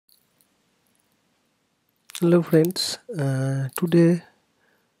Hello friends, today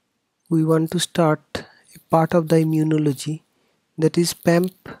we want to start a part of the immunology, that is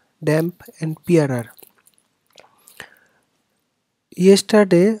Pamp, Damp and PRR.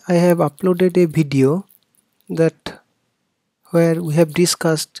 Yesterday I have uploaded a video that where we have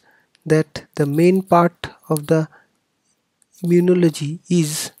discussed that the main part of the immunology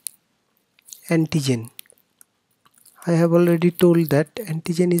is antigen. I have already told that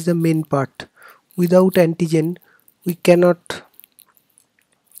antigen is the main part. Without antigen we cannot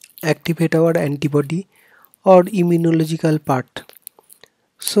activate our antibody or immunological part.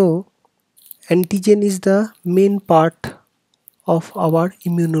 So antigen is the main part of our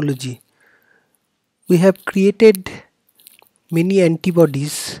immunology. We have created many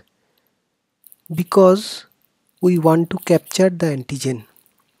antibodies because we want to capture the antigen.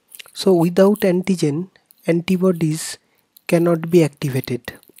 So without antigen, antibodies cannot be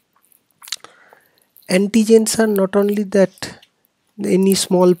activated. Antigens are not only that any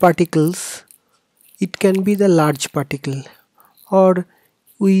small particles, it can be the large particle, or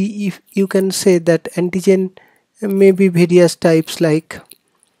if you can say that antigen may be various types, like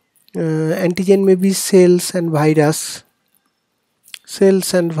antigen may be cells and virus.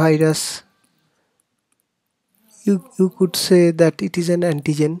 You could say that it is an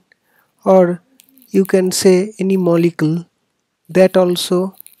antigen, or you can say any molecule that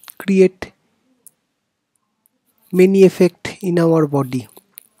also create many effect in our body,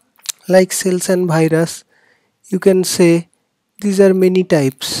 like cells and virus. You can say these are many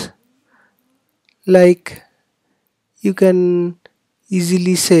types, like you can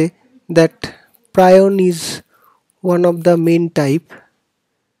easily say that prion is one of the main type.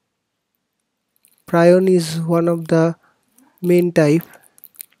 Prion is one of the main type,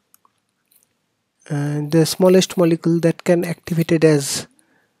 the smallest molecule that can activated as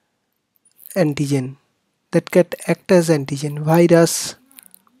antigen, that can act as antigen. Virus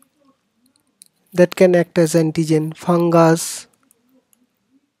that can act as antigen. Fungus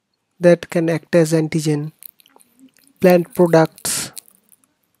that can act as antigen. Plant products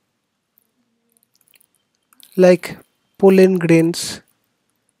like pollen grains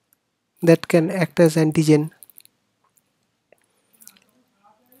that can act as antigen.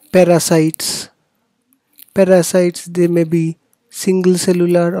 Parasites, they may be single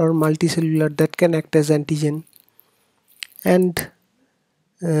cellular or multicellular, that can act as antigen. And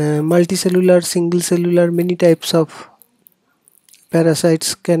multicellular, single cellular, many types of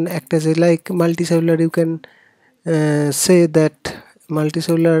parasites can act as like multicellular. You can say that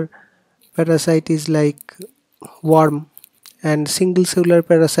multicellular parasite is like worm, and single cellular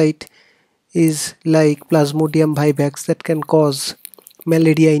parasite is like Plasmodium vivax that can cause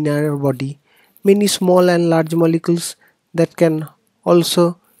malaria in our body. Many small and large molecules that can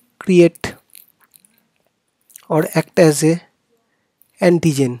also create or act as a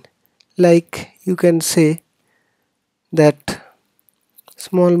antigen, like you can say that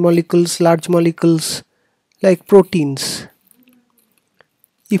small molecules, large molecules, like proteins.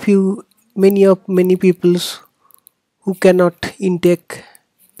 If you many peoples who cannot intake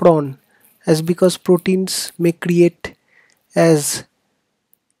prawn, as because proteins may create as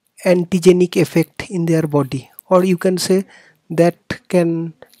antigenic effect in their body, or you can say that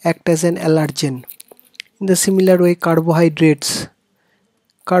can act as an allergen. In the similar way, carbohydrates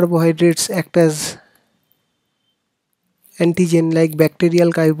act as antigen, like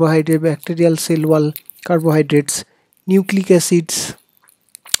bacterial carbohydrate, bacterial cell wall carbohydrates. Nucleic acids,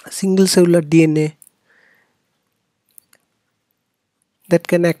 single cellular DNA, that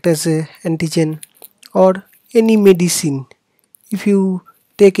can act as a antigen. Or any medicine, if you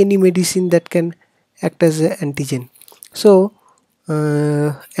take any medicine, that can act as a antigen. So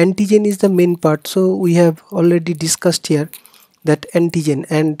antigen is the main part. So we have already discussed here that antigen,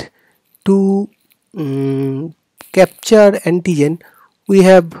 and to capture antigen we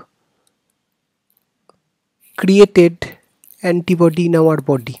have created antibody in our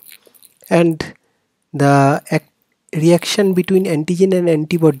body. And the reaction between antigen and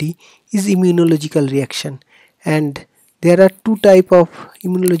antibody is immunological reaction, and there are two type of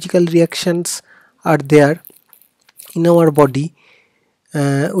immunological reactions are there in our body.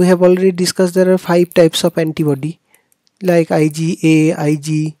 We have already discussed there are 5 types of antibody, like IgA,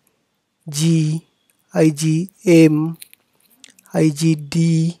 IgG, IgM,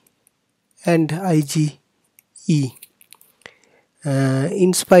 IgD and IgE.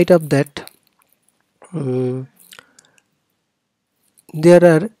 In spite of that, there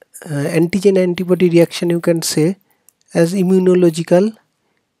are antigen antibody reaction, you can say, as immunological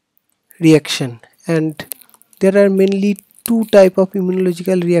reaction. And there are mainly two type of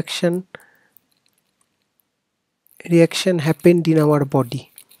immunological reaction reaction happened in our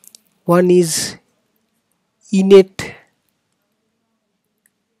body. One is innate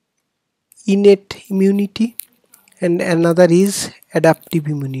immunity and another is adaptive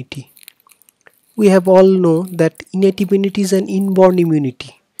immunity. We have all know that innate immunity is an inborn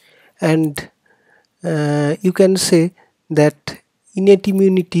immunity, and you can say that innate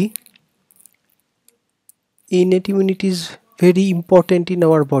immunity is very important in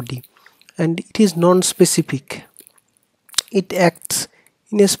our body, and it is non-specific. It acts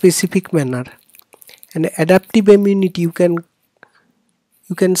in a specific manner. And adaptive immunity, you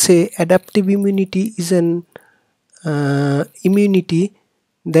can say adaptive immunity is an immunity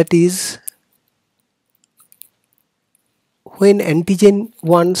that is when antigen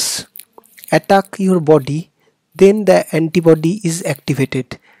once attack your body, then the antibody is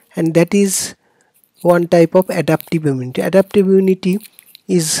activated, and that is one type of adaptive immunity. Adaptive immunity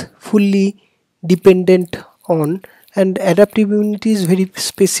is fully dependent on, and adaptive immunity is very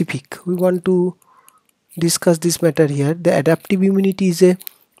specific. We want to discuss this matter here. The adaptive immunity is a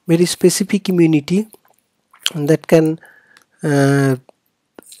very specific immunity that can uh,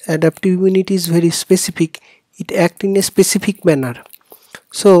 adaptive immunity is very specific. It acts in a specific manner.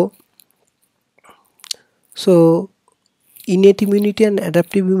 So innate immunity and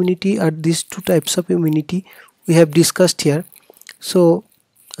adaptive immunity are these two types of immunity we have discussed here. So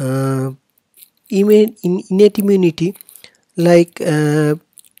in innate immunity, like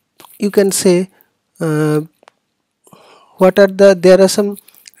you can say there are some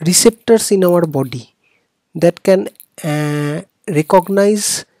receptors in our body that can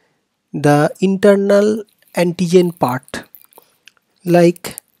recognize the internal antigen part,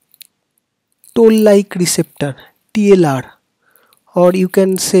 like toll-like receptor TLR, or you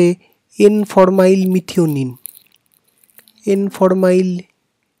can say N-formyl methionine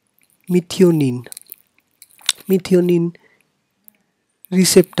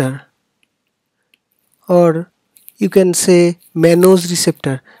receptor, or you can say mannose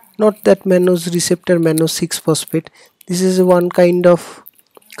receptor. Not that mannose receptor, mannose 6 phosphate. This is one kind of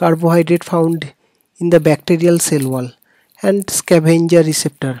carbohydrate found in the bacterial cell wall. And scavenger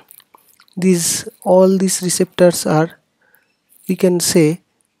receptor. All these receptors are, we can say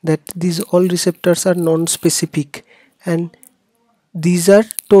that all receptors are non-specific, and these are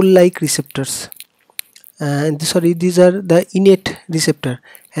toll-like receptors. These are the innate receptor.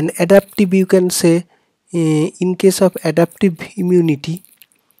 And adaptive, you can say in case of adaptive immunity,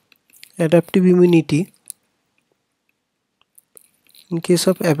 adaptive immunity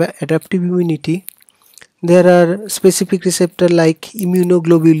there are specific receptor like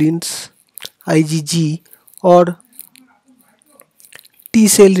immunoglobulins IgG or T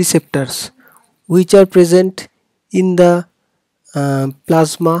cell receptors, which are present in the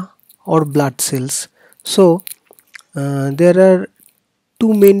plasma or blood cells. So there are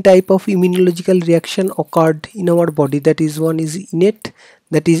two main type of immunological reaction occurred in our body. That is, one is innate,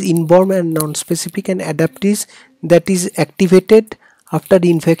 that is inborn and non-specific, and adaptive, that is activated after the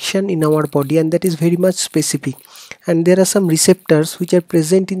infection in our body, and that is very much specific. And there are some receptors which are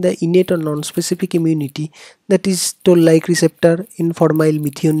present in the innate or non-specific immunity, that is toll-like receptor, N-formyl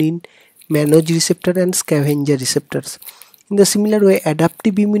methionine, mannose receptor, and scavenger receptors. In the similar way,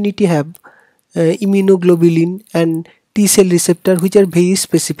 adaptive immunity have immunoglobulin and T cell receptor, which are very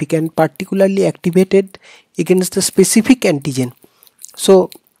specific and particularly activated against the specific antigen. So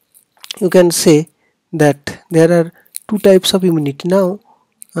you can say that there are two types of immunity. Now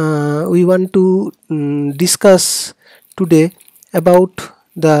we want to discuss today about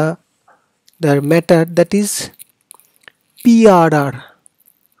the matter, that is PRR.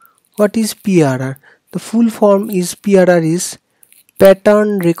 What is PRR? The full form is PRR is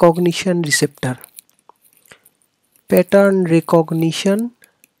pattern recognition receptor. Pattern recognition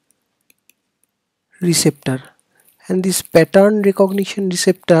receptor. And this pattern recognition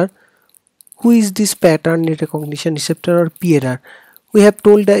receptor, who is this pattern recognition receptor or PRR? We have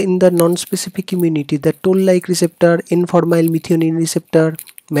told that in the non-specific immunity, the toll-like receptor, N-formyl methionine receptor,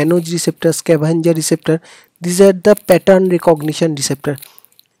 mannose receptor, scavenger receptor, these are the pattern recognition receptor.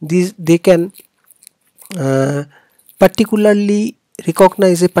 They can particularly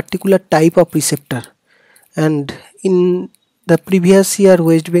recognize a particular type of receptor. And in the previous year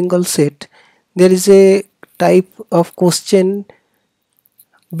West Bengal set, there is a type of question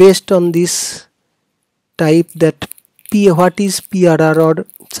based on this type, that what is PRR, or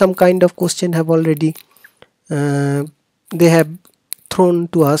some kind of question have already they have thrown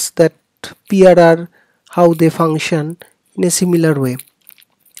to us, that PRR, how they function in a similar way.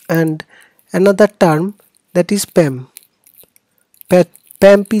 And another term, that is Pamp.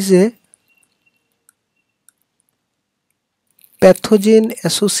 Pamp is a pathogen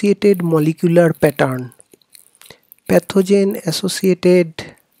associated molecular pattern. Pathogen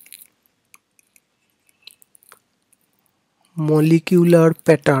associated molecular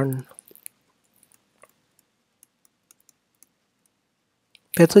pattern.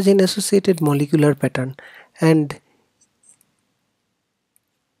 Pathogen associated molecular pattern. And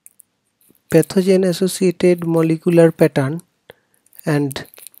pathogen associated molecular pattern, and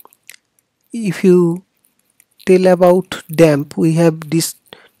if you tell about DAMP, we have this.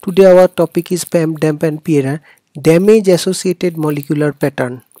 Today our topic is Pamp, DAMP and PIRA. Damage associated molecular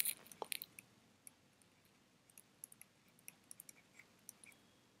pattern.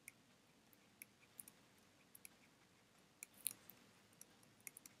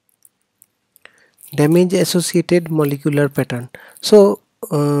 Damage associated molecular pattern. So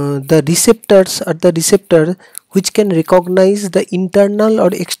the receptors are the receptor which can recognize the internal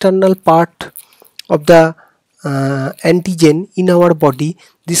or external part of the antigen in our body.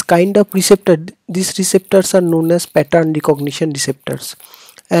 This kind of receptor, these receptors are known as pattern recognition receptors.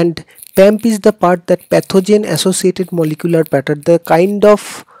 And PAMP is the part that pathogen associated molecular pattern, the kind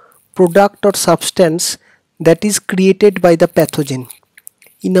of product or substance that is created by the pathogen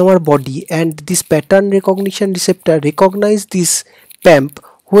in our body, and this pattern recognition receptor recognize this PAMP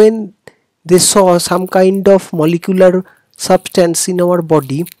when they saw some kind of molecular substance in our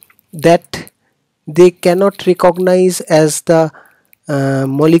body that they cannot recognize as the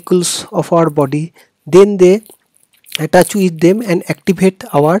molecules of our body. Then they attach with them and activate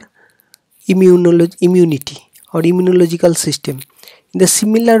our immunity or immunological system. In the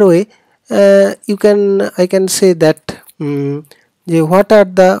similar way, I can say that what are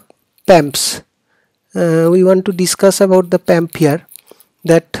the PAMPs? We want to discuss about the PAMP here.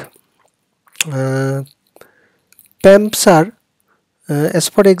 That PAMPs are, as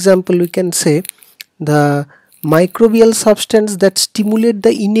for example, we can say the microbial substance that stimulate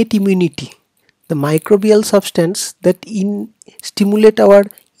the innate immunity. The microbial substance that stimulate our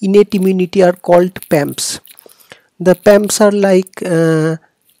innate immunity are called PAMPs. The PAMPs are like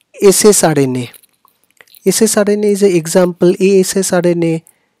ssRNA. ssRNA is an example. aSSRNA,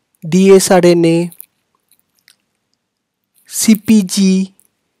 dsRNA, CpG.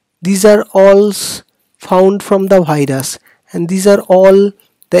 These are all found from the virus, and these are all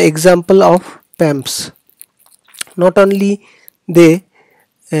the example of PAMPs. Not only they,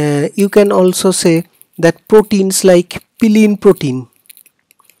 you can also say that proteins like pillin protein,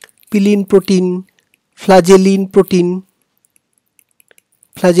 flagellin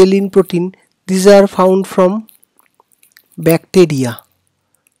protein, these are found from bacteria.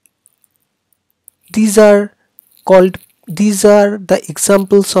 These are the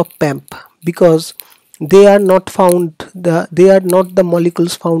examples of PAMP because they are not the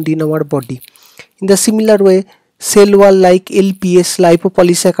molecules found in our body. In the similar way, cell wall like LPS,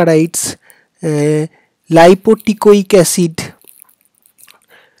 lipopolysaccharides, lipoticoic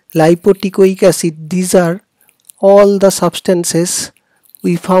acid, these are all the substances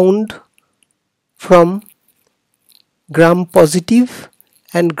we found from gram positive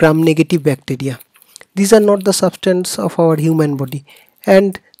and gram negative bacteria. These are not the substance of our human body.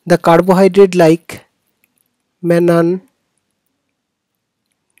 And the carbohydrate like mannan,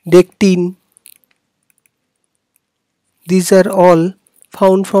 dectin, these are all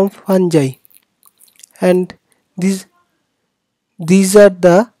found from fungi, and these are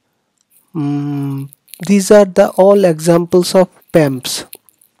the all examples of PAMPs.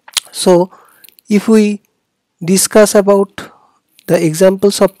 So if we discuss about the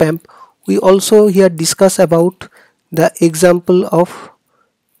examples of PAMP, we also here discuss about the example of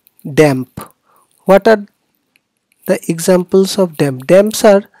DAMP. What are the examples of DAMP? DAMPs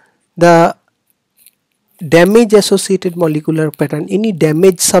are the damage associated molecular pattern, any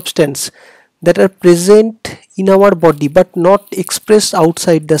damaged substance that are present in our body but not expressed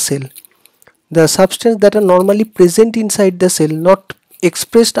outside the cell. The substance that are normally present inside the cell, not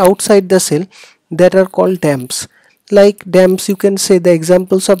expressed outside the cell, that are called DAMPs. Like DAMPs, you can say the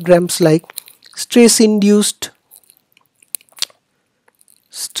examples of DAMPs like stress induced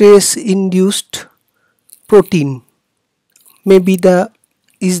protein, maybe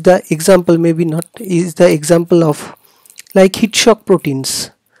is the example, maybe not, is the example of, like heat shock proteins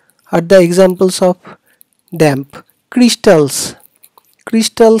are the examples of DAMP. Crystals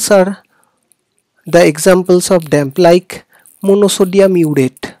are the examples of DAMP, like monosodium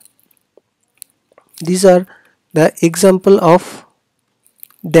urate. These are the example of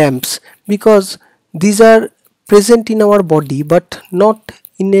DAMPs because these are present in our body but not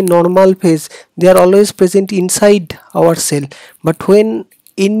in a normal phase. They are always present inside our cell, but when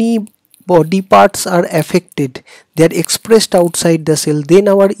any body parts are affected, they are expressed outside the cell, then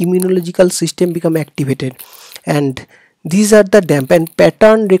our immunological system become activated, and these are the DAMP and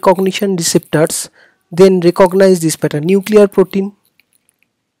pattern recognition receptors then recognize this pattern. Nuclear protein,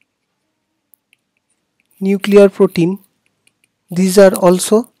 these are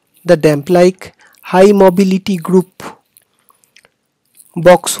also the DAMP, like high mobility group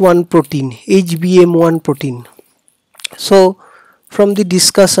box 1 protein, HBM1 protein. So from the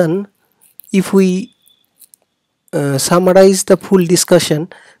discussion, if we summarize the full discussion,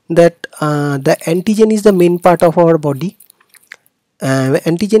 that the antigen is the main part of our body.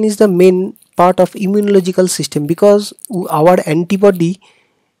 Antigen is the main part of immunological system because our antibody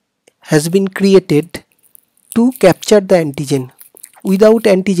has been created to capture the antigen. Without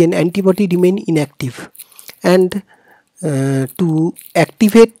antigen, antibody remain inactive, and to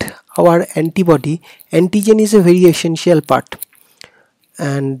activate our antibody, antigen is a very essential part.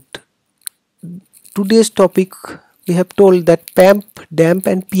 And today's topic, we have told that Pamp, DAMP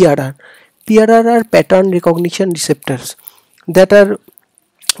and PRR. PRR are pattern recognition receptors, that are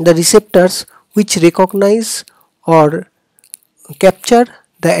the receptors which recognize or capture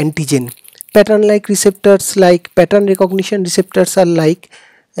the antigen. Pattern like receptors, like pattern recognition receptors are like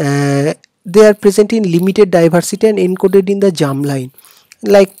they are present in limited diversity and encoded in the germline,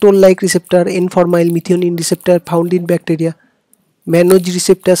 like toll like receptor, N-formyl methionine receptor found in bacteria, Manoj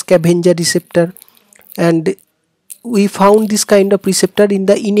receptor, scavenger receptor, and we found this kind of receptor in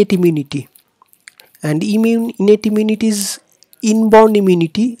the innate immunity. And innate immunity is inborn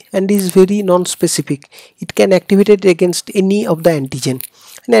immunity and is very non-specific. It can activate it against any of the antigen.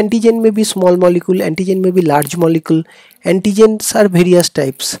 An antigen may be small molecule, antigen may be large molecule. Antigens are various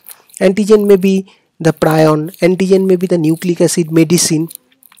types. Antigen may be the prion, antigen may be the nucleic acid, medicine.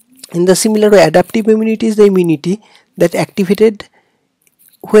 In the similar way, adaptive immunity is the immunity that activated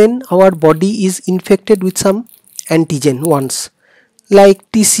when our body is infected with some antigen once,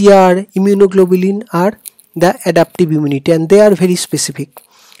 like TCR, immunoglobulin are the adaptive immunity and they are very specific.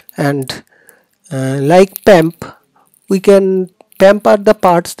 And like Pamp, Pamp are the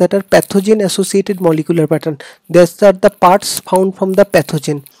parts that are pathogen associated molecular pattern. These are the parts found from the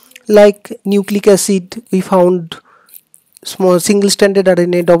pathogen. Like nucleic acid, we found small single stranded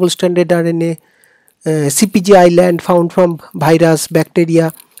RNA, double stranded RNA, CPG island found from virus,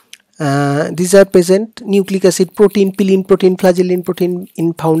 bacteria. These are present. Nucleic acid, protein, pillin protein, flagellin protein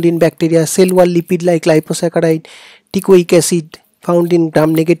found in bacteria. Cell wall lipid like liposaccharide, teichoic acid found in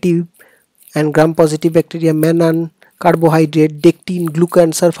gram negative and gram positive bacteria. Mannan, carbohydrate, dectin,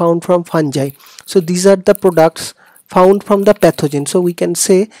 glucans are found from fungi. So these are the products found from the pathogen. So we can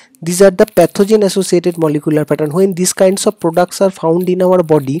say these are the pathogen associated molecular pattern. When these kinds of products are found in our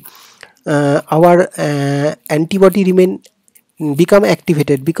body, our antibody become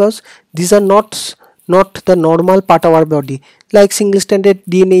activated, because these are not the normal part of our body. Like single stranded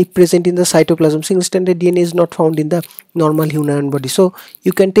DNA present in the cytoplasm, single stranded DNA is not found in the normal human body. So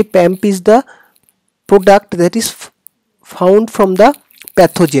you can take Pamp is the product that is found from the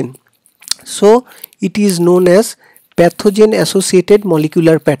pathogen. So it is known as pathogen associated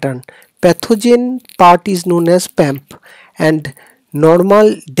molecular pattern. Pathogen part is known as Pamp, and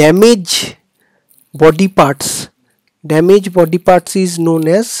normal damaged body parts is known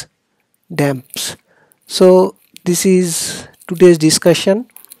as DAMPs. So this is today's discussion,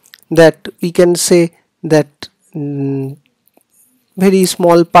 that we can say that very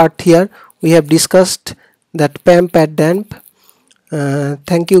small part here we have discussed that Pamp and DAMP.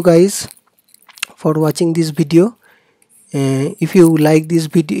 Thank you guys for watching this video. If you like this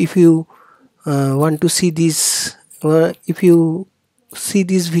video, if you want to see this, if you see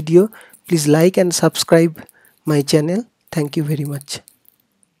this video, please like and subscribe my channel. Thank you very much.